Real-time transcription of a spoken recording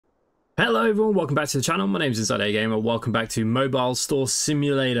Hello everyone, welcome back to the channel. My name is InsideAgameR. Welcome back to Mobile Store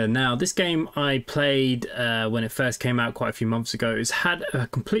Simulator. Now, this game I played when it first came out quite a few months ago. It's had a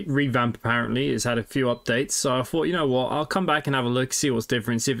complete revamp apparently. It's had a few updates. So I thought, you know what, I'll come back and have a look, see what's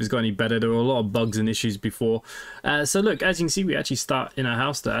different, see if it's got any better. There were a lot of bugs and issues before. So look, as you can see, we actually start in a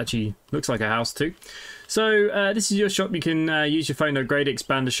house that actually looks like a house too. So this is your shop. You can use your phone to upgrade it,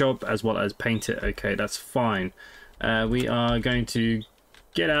 expand the shop, as well as paint it. Okay, that's fine. We are going to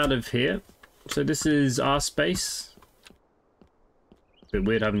get out of here. So this is our space. Bit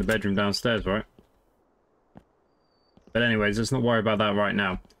weird having the bedroom downstairs, right? But anyways, let's not worry about that right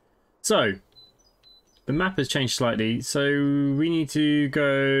now. So the map has changed slightly, so we need to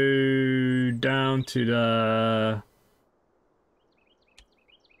go down to the,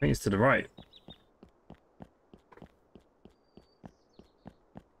 I think it's to the right.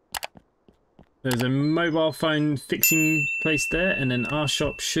 There's a mobile phone fixing place there, and then our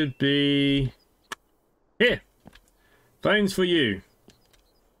shop should be here. Phones for you.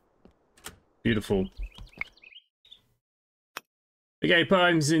 Beautiful. Okay, put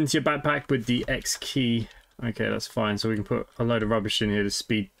items into your backpack with the X key. Okay, that's fine. So we can put a load of rubbish in here to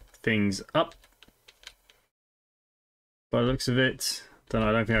speed things up. By the looks of it,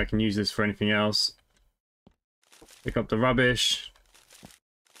 I don't think I can use this for anything else. Pick up the rubbish.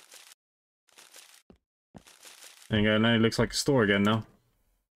 There you go, now it looks like a store again now.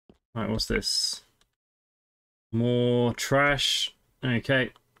 Right, what's this? More trash.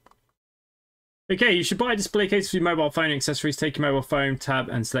 Okay. Okay, you should buy a display case for your mobile phone and accessories. Take your mobile phone tab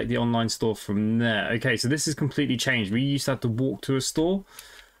and select the online store from there. Okay, so this is completely changed. We used to have to walk to a store.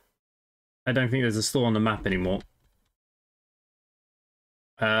 I don't think there's a store on the map anymore.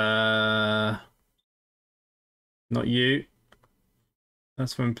 Not you.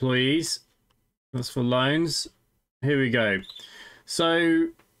 That's for employees. That's for loans. Here we go. So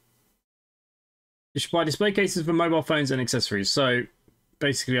you should buy display cases for mobile phones and accessories. So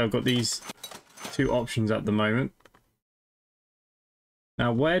basically I've got these two options at the moment.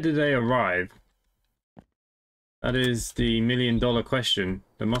 Now, where do they arrive? That is the million-dollar question.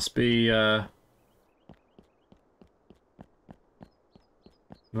 There must be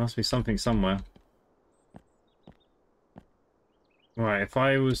something somewhere. Right, if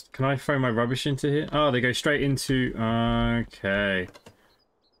I was... Can I throw my rubbish into here? Oh, they go straight into... Okay.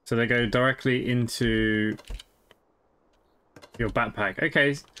 So they go directly into your backpack.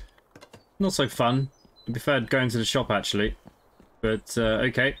 Okay. Not so fun. I preferred going to the shop, actually. But,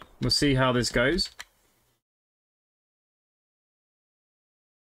 okay. We'll see how this goes.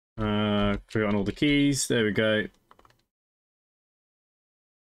 Put on all the keys. There we go.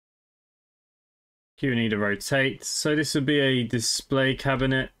 You need to rotate. So this would be a display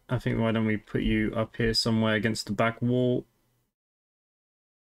cabinet. I think, why don't we put you up here somewhere against the back wall?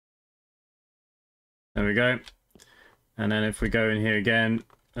 There we go. And then if we go in here again,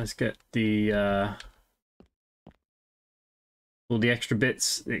 let's get the all the extra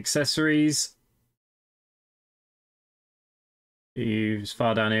bits, the accessories. Get you as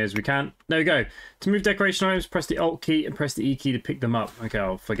far down here as we can. There we go. To move decoration items, press the Alt key and press the E key to pick them up. Okay,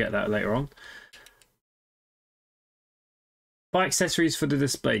 I'll forget that later on. Buy accessories for the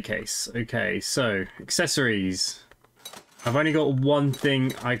display case. Okay, so accessories. I've only got one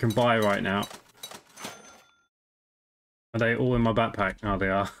thing I can buy right now. Are they all in my backpack? Oh, they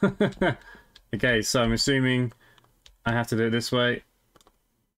are. Okay, so I'm assuming I have to do it this way.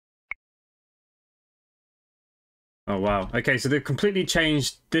 Oh, wow. Okay, so they've completely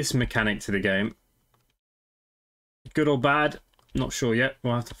changed this mechanic to the game. Good or bad? Not sure yet.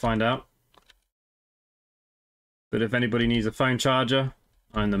 We'll have to find out. But if anybody needs a phone charger,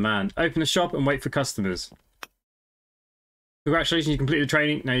 I'm the man. Open the shop and wait for customers. Congratulations, you completed the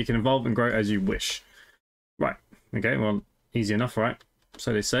training. Now you can evolve and grow as you wish. Right. Okay, well, easy enough, right?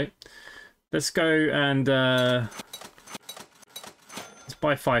 So they say. Let's go and let's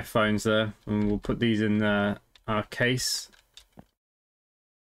buy 5 phones there. And we'll put these in our case.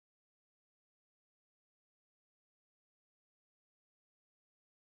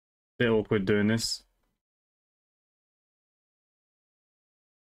 Bit awkward doing this.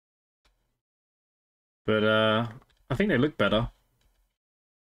 But I think they look better.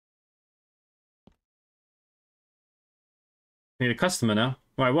 Need a customer now.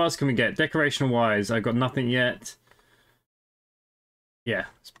 Right, what else can we get? Decoration wise, I've got nothing yet. Yeah,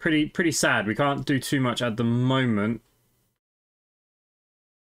 it's pretty sad. We can't do too much at the moment.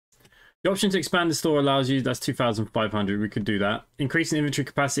 The option to expand the store allows you, that's 2,500. We could do that. Increasing inventory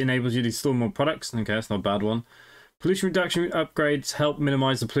capacity enables you to store more products. Okay, that's not a bad one. Pollution reduction upgrades help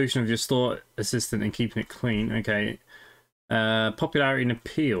minimize the pollution of your store assistant and keeping it clean. Okay. Popularity and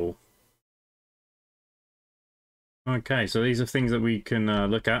appeal. Okay, so these are things that we can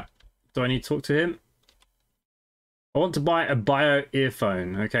look at. Do I need to talk to him? I want to buy a bio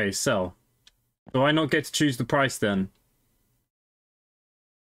earphone. Okay, sell. Do I not get to choose the price then?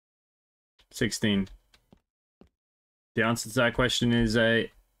 16. The answer to that question is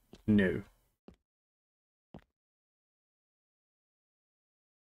a no.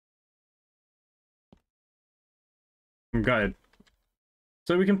 I'm gutted.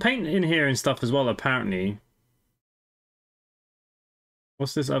 So we can paint in here and stuff as well, apparently.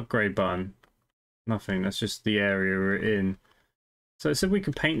 What's this upgrade button? Nothing, that's just the area we're in. So it said we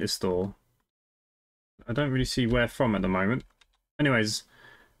could paint the store. I don't really see where from at the moment. Anyways.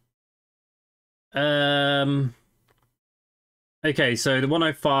 Okay, so the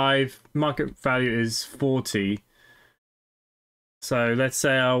 105 market value is 40. So let's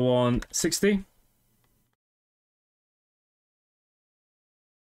say I want 60.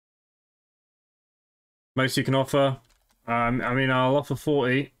 Most you can offer. I mean, I'll offer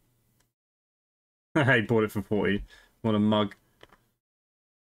 40. I bought it for 40. What a mug.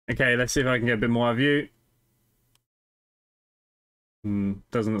 Okay, let's see if I can get a bit more of you.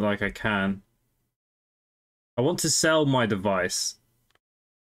 Doesn't look like I can. I want to sell my device.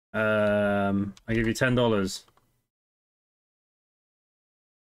 I give you $10.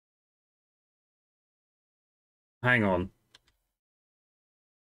 Hang on.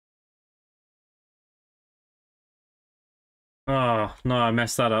 Oh, no, I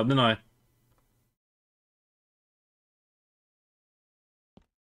messed that up, didn't I?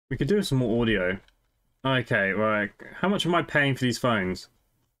 We could do some more audio. Okay, right. How much am I paying for these phones?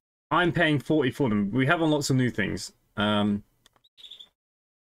 I'm paying 40 for them. We have unlocked some new things. Oh,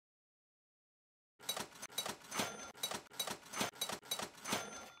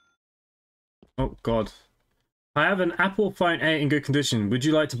 God. I have an Apple phone 8 in good condition. Would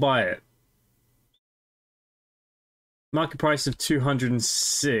you like to buy it? Market price of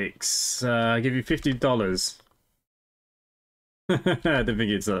 206. I give you $50. I don't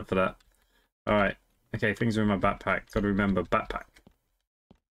think it's up for that. Alright. Okay, things are in my backpack. Gotta remember, backpack.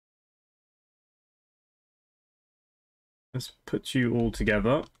 Let's put you all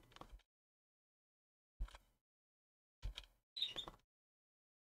together.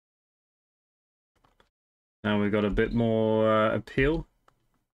 Now we've got a bit more appeal,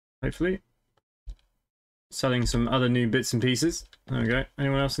 hopefully. Selling some other new bits and pieces. There we go.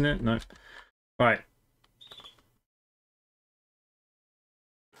 Anyone else in it? No. Right.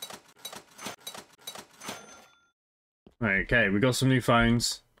 Okay, we got some new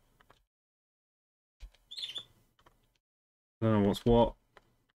phones. I don't know what's what.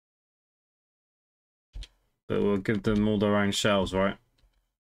 But we'll give them all their own shells, right?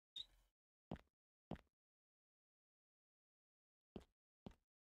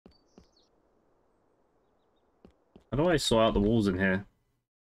 How do I sort out the walls in here?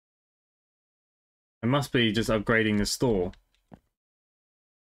 It must be just upgrading the store.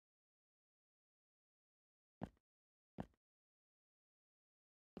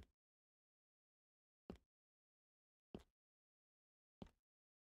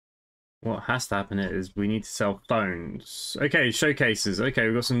 What has to happen is we need to sell phones. Okay, showcases. Okay,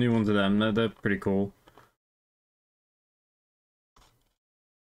 we've got some new ones of them. They're pretty cool.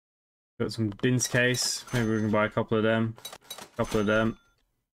 Got some bins case. Maybe we can buy a couple of them. A couple of them.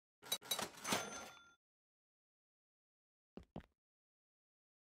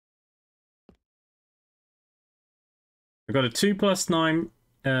 I've got a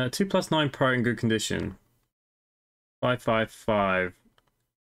 2+9 Pro in good condition. 555.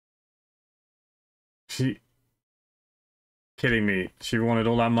 She kidding me. She wanted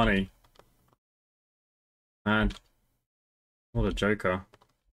all that money. Man. What a joker.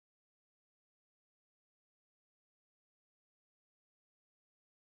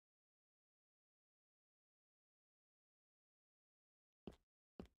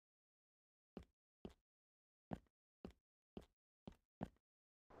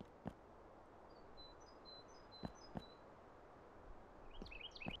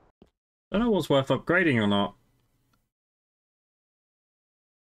 I don't know what's worth upgrading or not.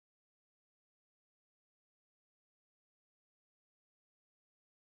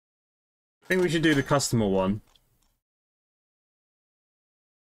 I think we should do the customer one.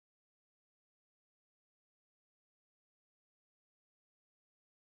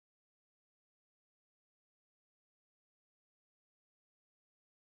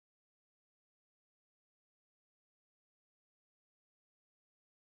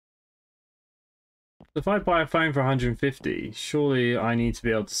 If I buy a phone for 150, surely I need to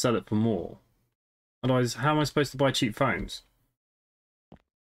be able to sell it for more. Otherwise, how am I supposed to buy cheap phones?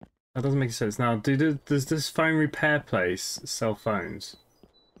 That doesn't make sense. Now, does this phone repair place sell phones?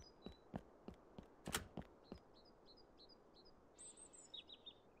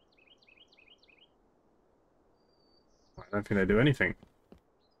 I don't think they do anything.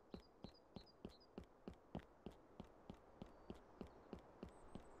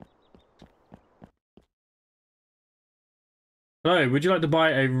 Hello, would you like to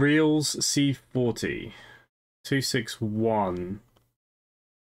buy a Reels C40? 261.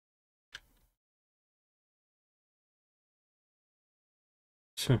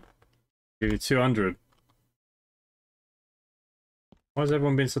 Give you 200. Why has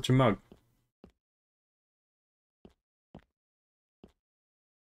everyone been such a mug?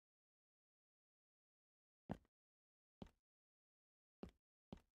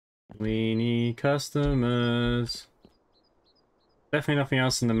 We need customers. Definitely nothing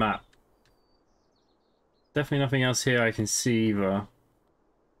else in the map. Definitely nothing else here I can see either.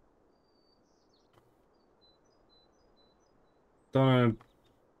 Don't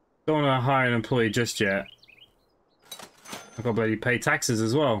wanna hire an employee just yet. I've got to bloody pay taxes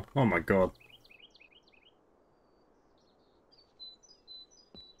as well. Oh my god.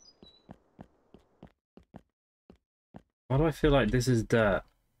 Why do I feel like this is dirt?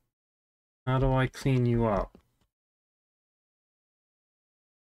 How do I clean you up?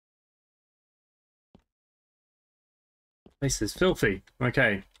 This is filthy.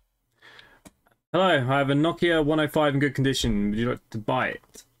 Okay. Hello, I have a Nokia 105 in good condition. Would you like to buy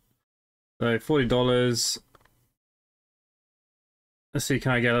it? So $40. Let's see,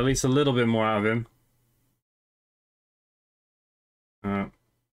 can I get at least a little bit more out of him?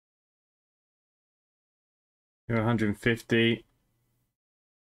 You're 150.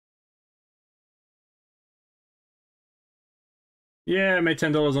 Yeah, I made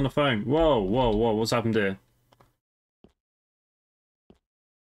 $10 on the phone. Whoa, whoa, whoa, what's happened here?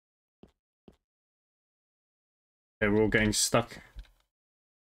 Okay, we're all getting stuck.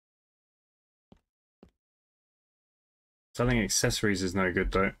 Selling accessories is no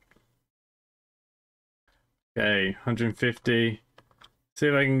good though. Okay, 150. See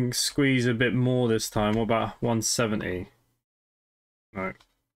if I can squeeze a bit more this time. What about 170? No.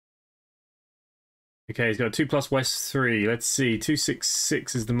 Okay, he's got a 2 plus West 3. Let's see.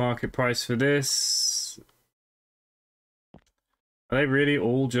 266 is the market price for this. Are they really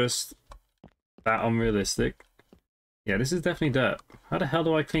all just that unrealistic? Yeah, this is definitely dirt. How the hell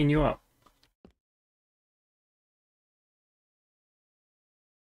do I clean you up?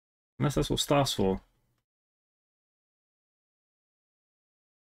 Unless that's what staff's for.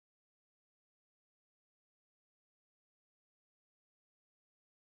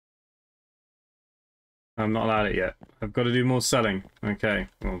 I'm not allowed it yet. I've got to do more selling. Okay,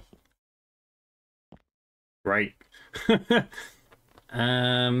 well. Great.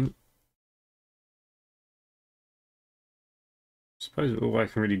 Suppose all I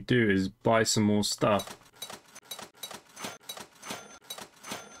can really do is buy some more stuff.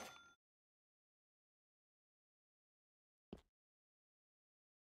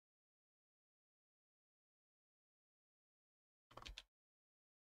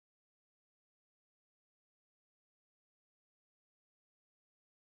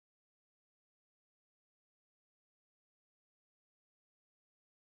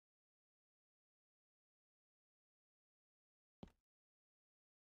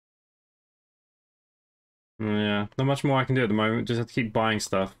 Yeah, not much more I can do at the moment. Just have to keep buying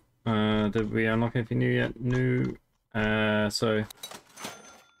stuff. Did we unlock anything new yet? New. So.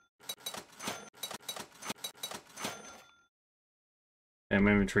 Yeah,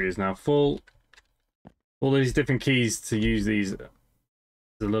 my inventory is now full. All these different keys to use these is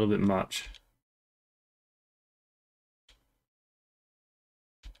a little bit much.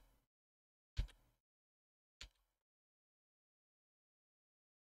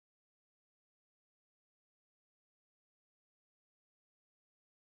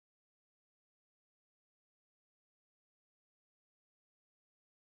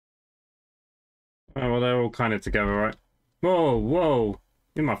 Oh, well, they're all kind of together, right? Whoa, whoa!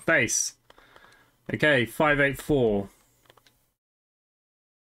 In my face! Okay, 584.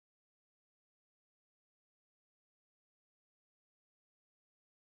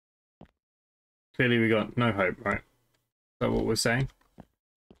 Clearly we got no hope, right? Is that what we're saying?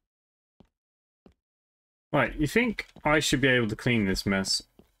 Right, you think I should be able to clean this mess?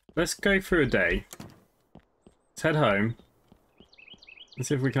 Let's go through a day. Let's head home. Let's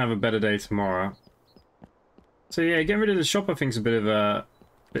see if we can have a better day tomorrow. So yeah, getting rid of the shop I think is a bit of a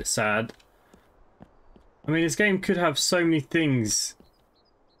bit sad. I mean, this game could have so many things.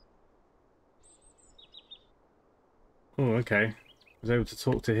 Oh, okay. was able to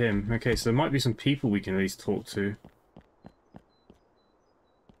talk to him. Okay, so there might be some people we can at least talk to.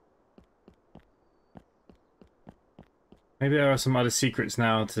 Maybe there are some other secrets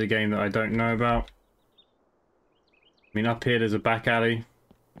now to the game that I don't know about. I mean, up here there's a back alley.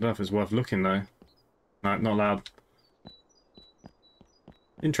 I don't know if it's worth looking though. No, not allowed.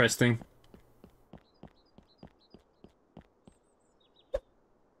 Interesting.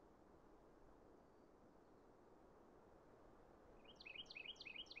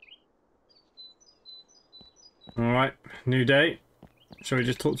 Alright, new day. Shall we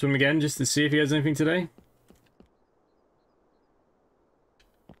just talk to him again just to see if he has anything today?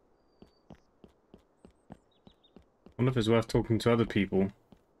 I wonder if it's worth talking to other people.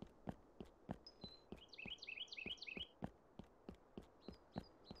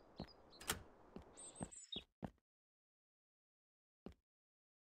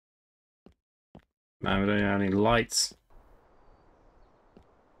 Man, we don't have any lights.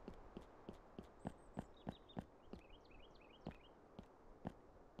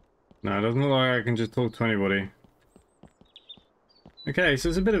 No, it doesn't look like I can just talk to anybody. Okay, so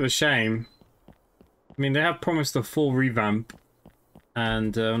it's a bit of a shame. I mean, they have promised a full revamp.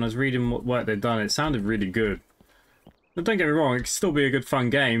 And when I was reading what work they've done, it sounded really good. But don't get me wrong, it could still be a good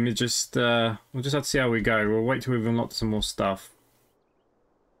fun game. It just, we'll just have to see how we go. We'll wait till we've unlocked some more stuff.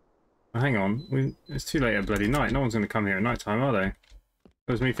 Oh, hang on, it's too late at bloody night. No one's going to come here at night time, are they?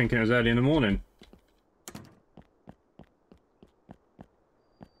 That was me thinking it was early in the morning.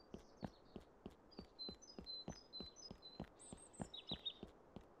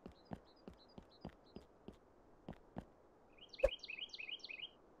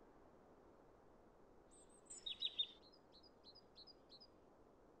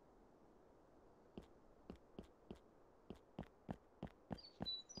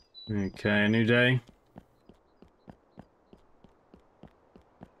 Okay, a new day.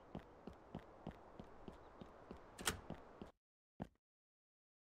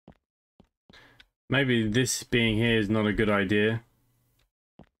 Maybe this being here is not a good idea.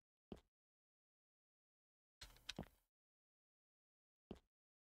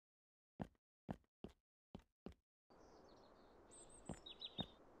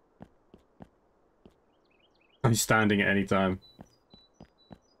 I'm standing at any time.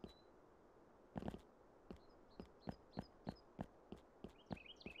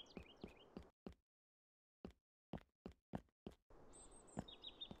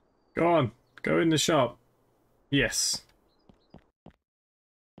 Go on, go in the shop. Yes.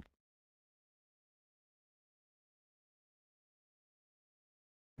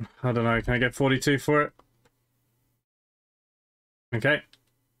 I don't know, can I get 42 for it? Okay.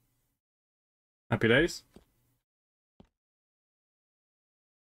 Happy days.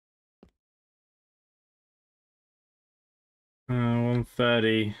 Uh,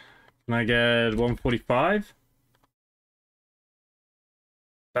 130. Can I get 145?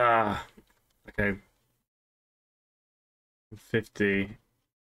 Ah, okay. 50. Can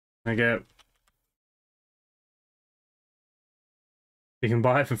I get... You can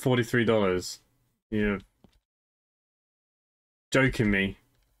buy it for $43. You're joking me.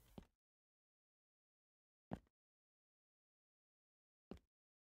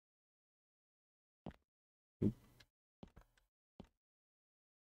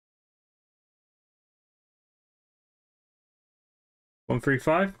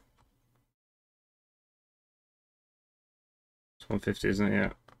 $135? It's 150, isn't it?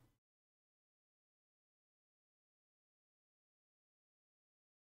 Yeah.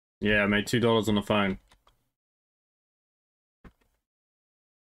 Yeah, I made $2 on the phone.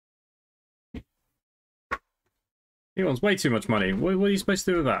 He wants way too much money. What are you supposed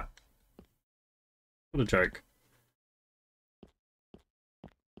to do with that? What a joke.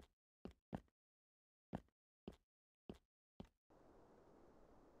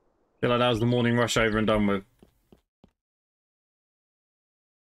 Feel like that was the morning rush over and done with.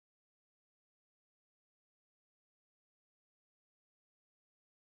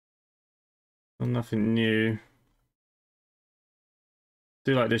 Well, nothing new.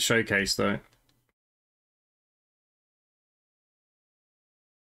 Do like this showcase though.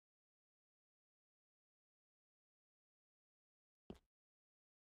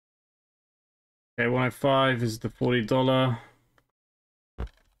 Okay, 105 is the $40.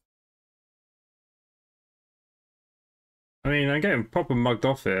 I mean, I'm getting proper mugged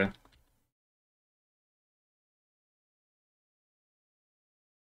off here.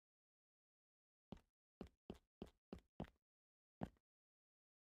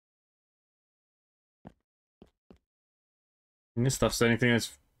 And this stuff's the only thing that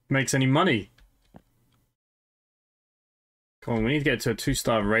makes any money. Come on, we need to get to a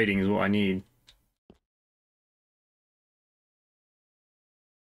 2-star rating is what I need.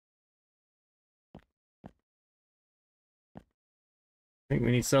 I think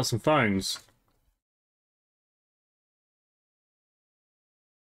we need to sell some phones.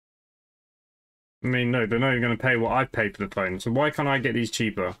 I mean, no, they're not even going to pay what I've paid for the phone, so why can't I get these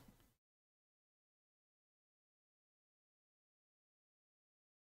cheaper?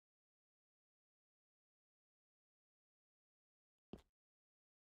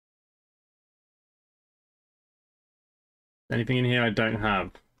 Anything in here I don't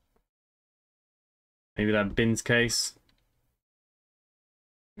have? Maybe that bins case?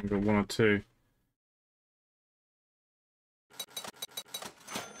 I've got 1 or 2.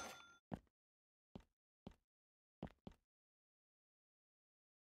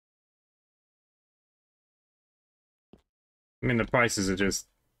 I mean, the prices are just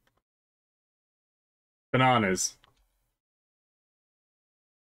bananas.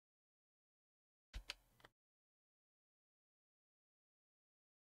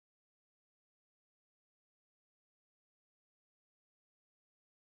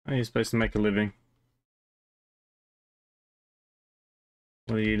 How are you supposed to make a living?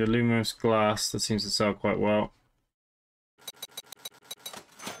 Well, you need aluminous glass. That seems to sell quite well.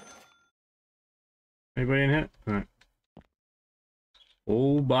 Anybody in here? No.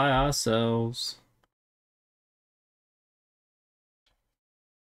 All by ourselves.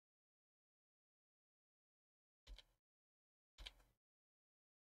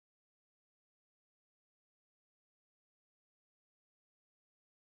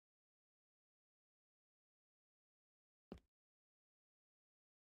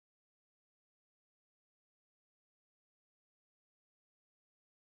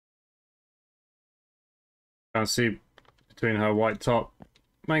 Can't see between her white top.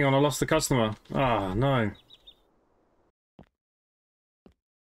 Hang on, I lost the customer. Ah, no.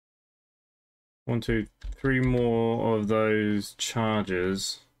 1, 2, 3 more of those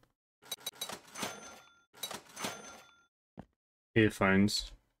chargers.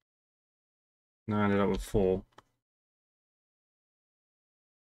 Earphones. Now I ended up with 4.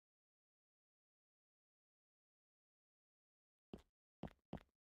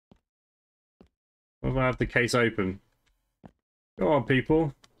 What if I have the case open? Go on,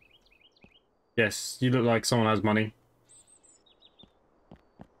 people. Yes, you look like someone has money.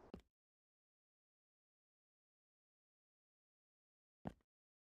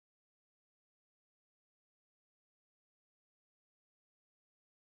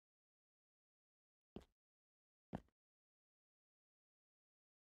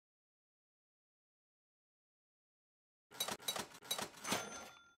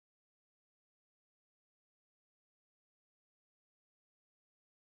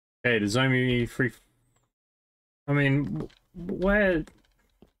 Okay, there's only 3. I mean,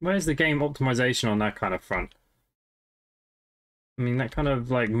 where's the game optimization on that kind of front? I mean, that kind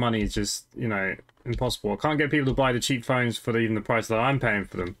of like money is just, you know, impossible. I can't get people to buy the cheap phones for even the price that I'm paying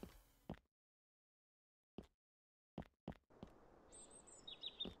for them.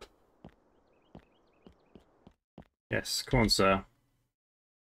 Yes, come on, sir.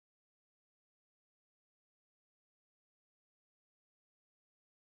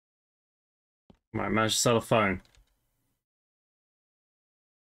 Might manage to sell a phone.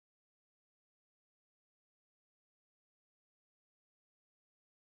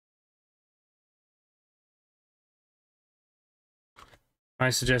 I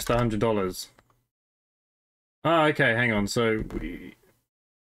suggest $100. Oh, okay, hang on. So we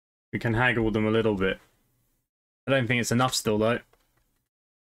can haggle them a little bit. I don't think it's enough still, though.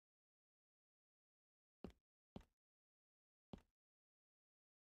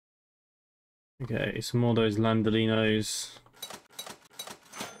 Okay, some more of those Landolinos.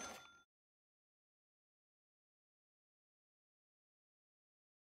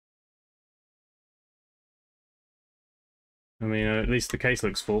 I mean, at least the case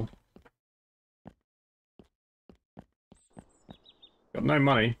looks full. Got no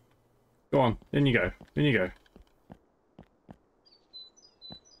money. Go on, in you go. In you go.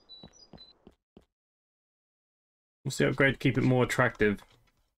 What's the upgrade to keep it more attractive?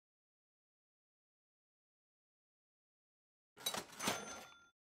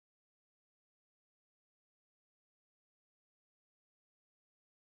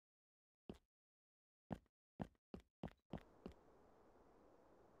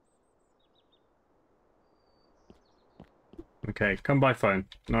 Okay, come by phone.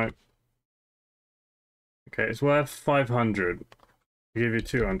 No. Okay, it's worth 500. I'll give you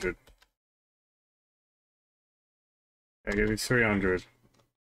 200. I'll give you 300.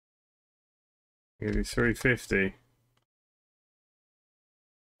 I'll give you 350.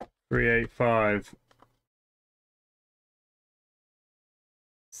 385.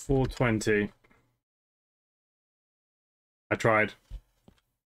 420. I tried.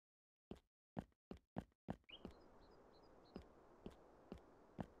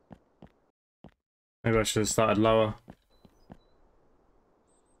 Maybe I should have started lower.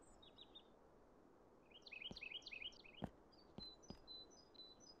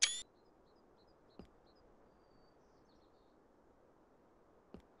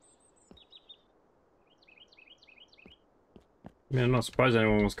 I mean, I'm not surprised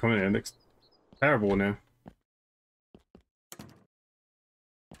anyone was coming in. It looks terrible now.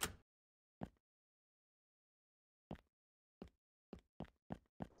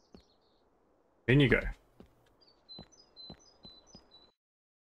 In you go.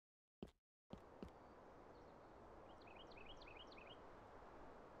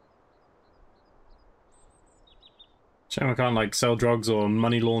 Shame I can't like sell drugs or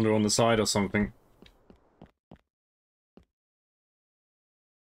money launder on the side or something.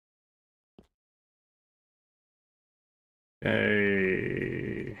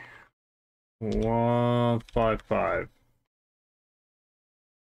 Okay. 155.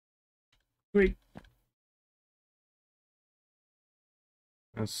 Sweet.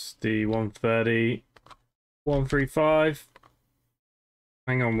 That's the 130. 135.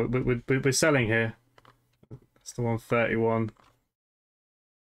 Hang on, we're selling here. That's the 131.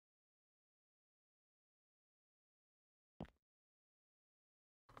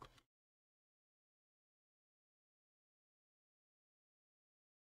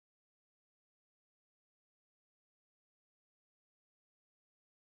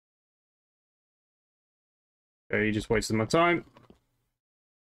 Okay, you just wasted my time.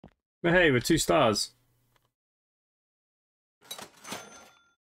 But hey, we're 2 stars. So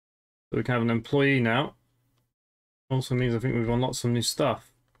we can have an employee now. Also means I think we've unlocked some new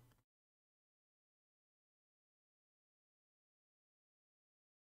stuff.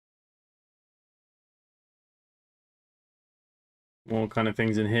 More kind of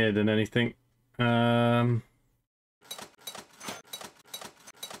things in here than anything.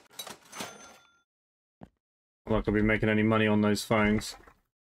 Like I'll be making any money on those phones.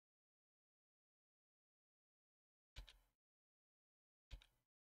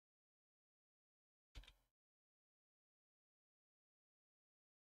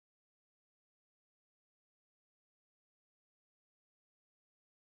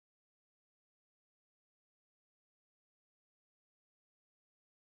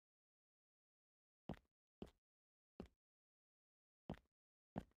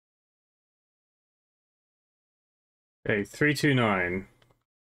 Okay, 329.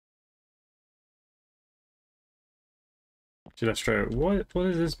 Gillestro. What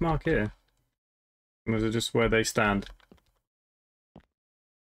is this mark here? Or is it just where they stand?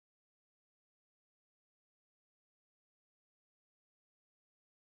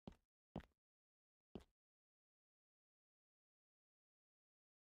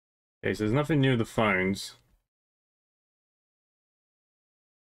 Okay, so there's nothing new with the phones.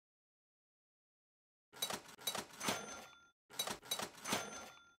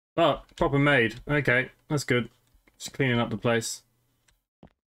 Oh, proper made. Okay, that's good. Just cleaning up the place.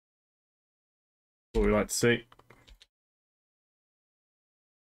 What we like to see.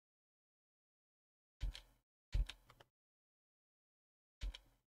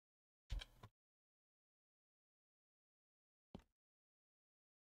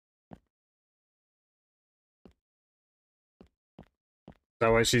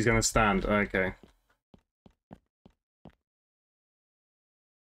 That way she's gonna stand. Okay.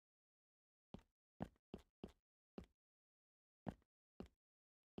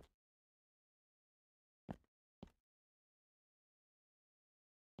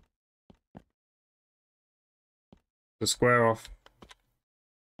 The square off.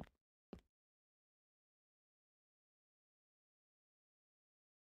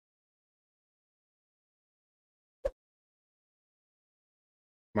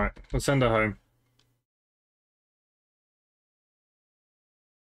 Right, let's send her home.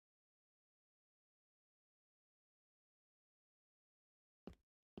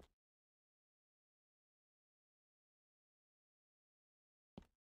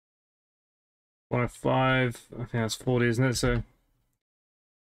 One of 5. I think that's 40, isn't it? So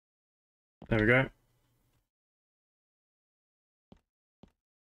there we go.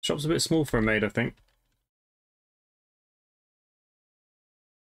 Shop's a bit small for a maid, I think.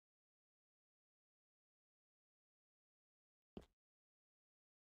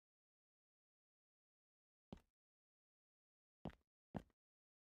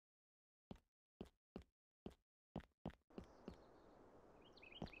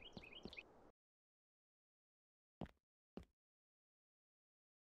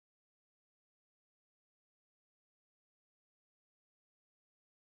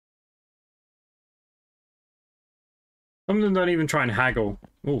 Some of them don't even try and haggle.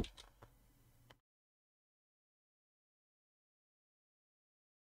 Ooh.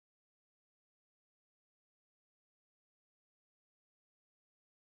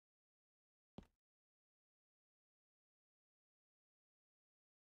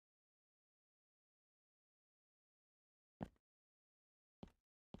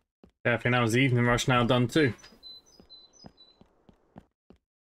 Yeah, I think that was the evening rush now done too.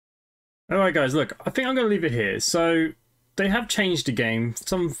 Alright guys, look, I think I'm going to leave it here. So, they have changed the game.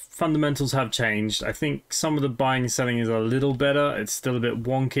 Some fundamentals have changed. I think some of the buying and selling is a little better. It's still a bit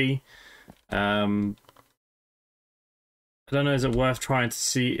wonky. I don't know, is it worth trying to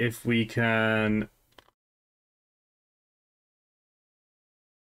see if we can...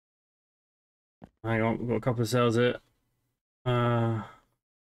 Hang on, we've got a couple of sales here. Hopefully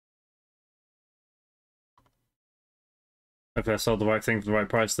I sold the right thing for the right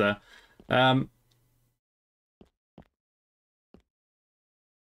price there.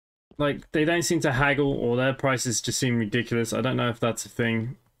 Like, they don't seem to haggle, or their prices just seem ridiculous. I don't know if that's a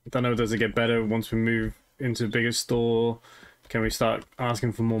thing. I don't know, does it get better once we move into a bigger store? Can we start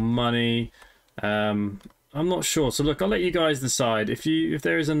asking for more money? I'm not sure. So look, I'll let you guys decide. If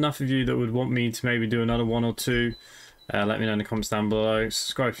there is enough of you that would want me to maybe do another one or two, let me know in the comments down below.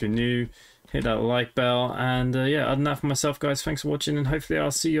 Subscribe if you're new. Hit that like bell. And yeah, other than that for myself, guys, thanks for watching, and hopefully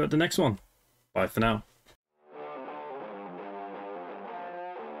I'll see you at the next one. Bye for now.